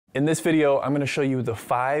In this video, I'm going to show you the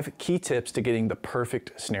 5 key tips to getting the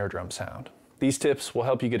perfect snare drum sound. These tips will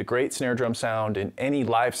help you get a great snare drum sound in any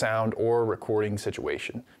live sound or recording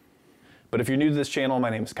situation. But if you're new to this channel, my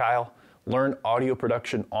name is Kyle. Learn audio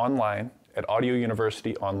production online at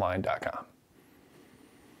audiouniversityonline.com.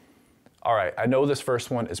 All right, I know this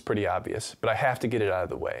first one is pretty obvious, but I have to get it out of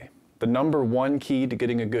the way. The #1 key to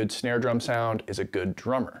getting a good snare drum sound is a good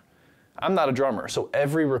drummer. I'm not a drummer, so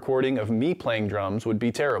every recording of me playing drums would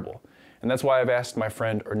be terrible. And that's why I've asked my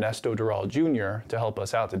friend Ernesto Dural Jr. to help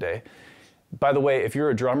us out today. By the way, if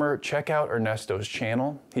you're a drummer, check out Ernesto's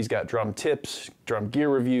channel. He's got drum tips, drum gear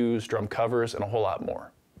reviews, drum covers, and a whole lot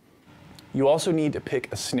more. You also need to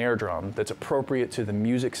pick a snare drum that's appropriate to the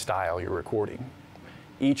music style you're recording.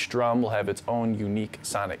 Each drum will have its own unique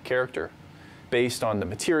sonic character based on the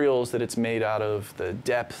materials that it's made out of, the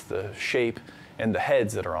depth, the shape, and the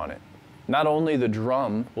heads that are on it. Not only the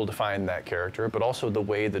drum will define that character, but also the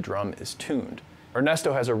way the drum is tuned.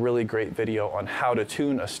 Ernesto has a really great video on how to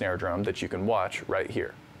tune a snare drum that you can watch right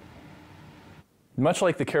here. Much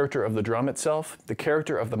like the character of the drum itself, the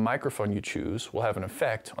character of the microphone you choose will have an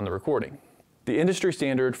effect on the recording. The industry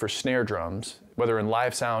standard for snare drums, whether in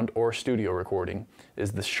live sound or studio recording,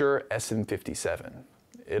 is the Shure SM57.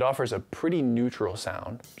 It offers a pretty neutral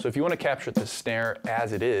sound, so if you want to capture the snare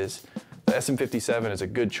as it is, the SM57 is a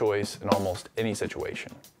good choice in almost any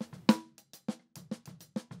situation.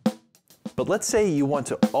 But let's say you want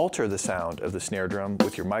to alter the sound of the snare drum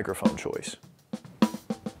with your microphone choice.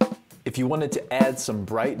 If you wanted to add some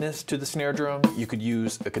brightness to the snare drum, you could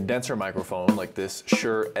use a condenser microphone like this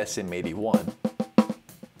Shure SM81.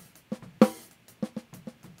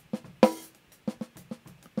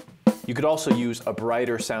 You could also use a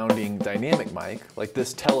brighter sounding dynamic mic like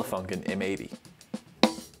this Telefunken M80.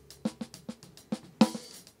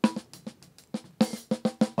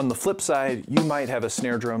 On the flip side, you might have a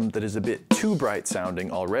snare drum that is a bit too bright sounding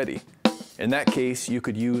already. In that case, you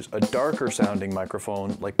could use a darker sounding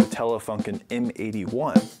microphone like the Telefunken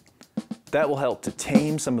M81. That will help to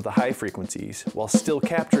tame some of the high frequencies while still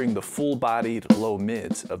capturing the full-bodied low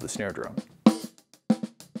mids of the snare drum.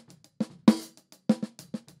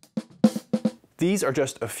 These are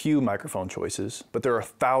just a few microphone choices, but there are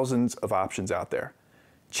thousands of options out there.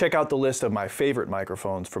 Check out the list of my favorite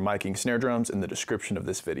microphones for miking snare drums in the description of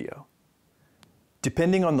this video.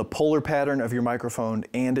 Depending on the polar pattern of your microphone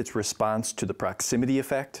and its response to the proximity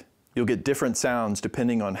effect, you'll get different sounds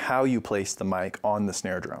depending on how you place the mic on the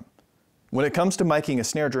snare drum. When it comes to miking a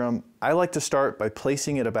snare drum, I like to start by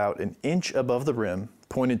placing it about an inch above the rim,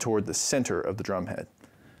 pointed toward the center of the drum head.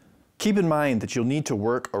 Keep in mind that you'll need to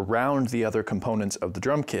work around the other components of the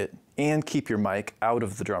drum kit and keep your mic out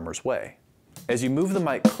of the drummer's way. As you move the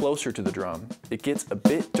mic closer to the drum, it gets a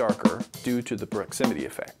bit darker due to the proximity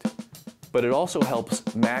effect. But it also helps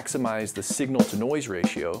maximize the signal-to-noise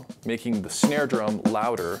ratio, making the snare drum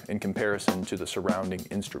louder in comparison to the surrounding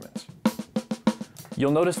instruments.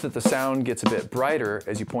 You'll notice that the sound gets a bit brighter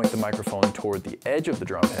as you point the microphone toward the edge of the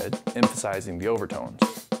drum head, emphasizing the overtones.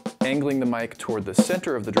 Angling the mic toward the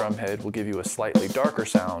center of the drum head will give you a slightly darker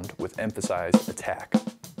sound with emphasized attack.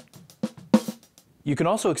 You can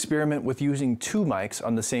also experiment with using 2 mics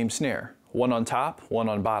on the same snare, one on top, one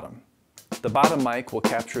on bottom. The bottom mic will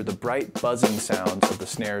capture the bright buzzing sounds of the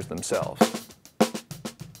snares themselves.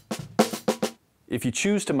 If you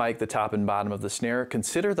choose to mic the top and bottom of the snare,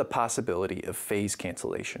 consider the possibility of phase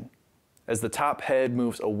cancellation. As the top head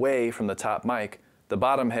moves away from the top mic, the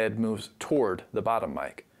bottom head moves toward the bottom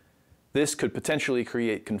mic. This could potentially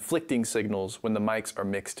create conflicting signals when the mics are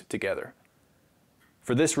mixed together.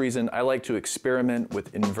 For this reason, I like to experiment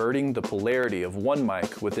with inverting the polarity of one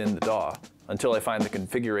mic within the DAW until I find the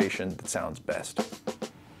configuration that sounds best.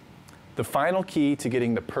 The final key to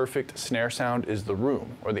getting the perfect snare sound is the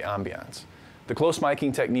room, or the ambiance. The close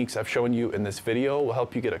miking techniques I've shown you in this video will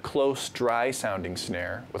help you get a close, dry sounding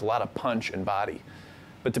snare with a lot of punch and body.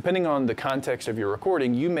 But depending on the context of your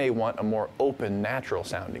recording, you may want a more open, natural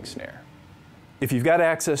sounding snare. If you've got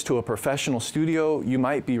access to a professional studio, you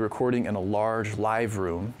might be recording in a large live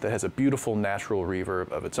room that has a beautiful natural reverb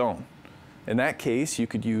of its own. In that case, you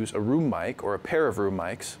could use a room mic or a pair of room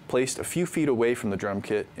mics placed a few feet away from the drum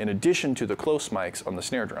kit in addition to the close mics on the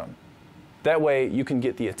snare drum. That way, you can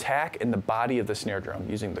get the attack in the body of the snare drum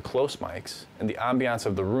using the close mics and the ambiance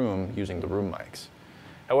of the room using the room mics.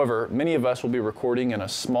 However, many of us will be recording in a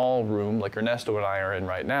small room like Ernesto and I are in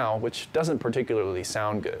right now, which doesn't particularly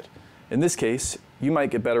sound good. In this case, you might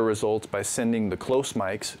get better results by sending the close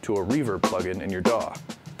mics to a reverb plugin in your DAW.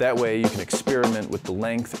 That way you can experiment with the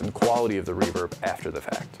length and quality of the reverb after the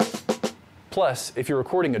fact. Plus, if you're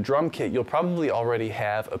recording a drum kit, you'll probably already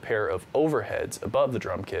have a pair of overheads above the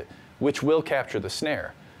drum kit, which will capture the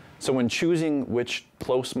snare. So when choosing which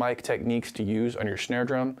close mic techniques to use on your snare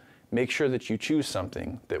drum, make sure that you choose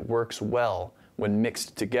something that works well when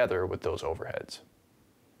mixed together with those overheads.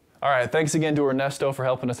 All right, thanks again to Ernesto for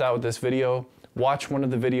helping us out with this video. Watch one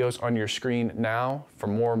of the videos on your screen now for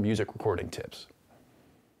more music recording tips.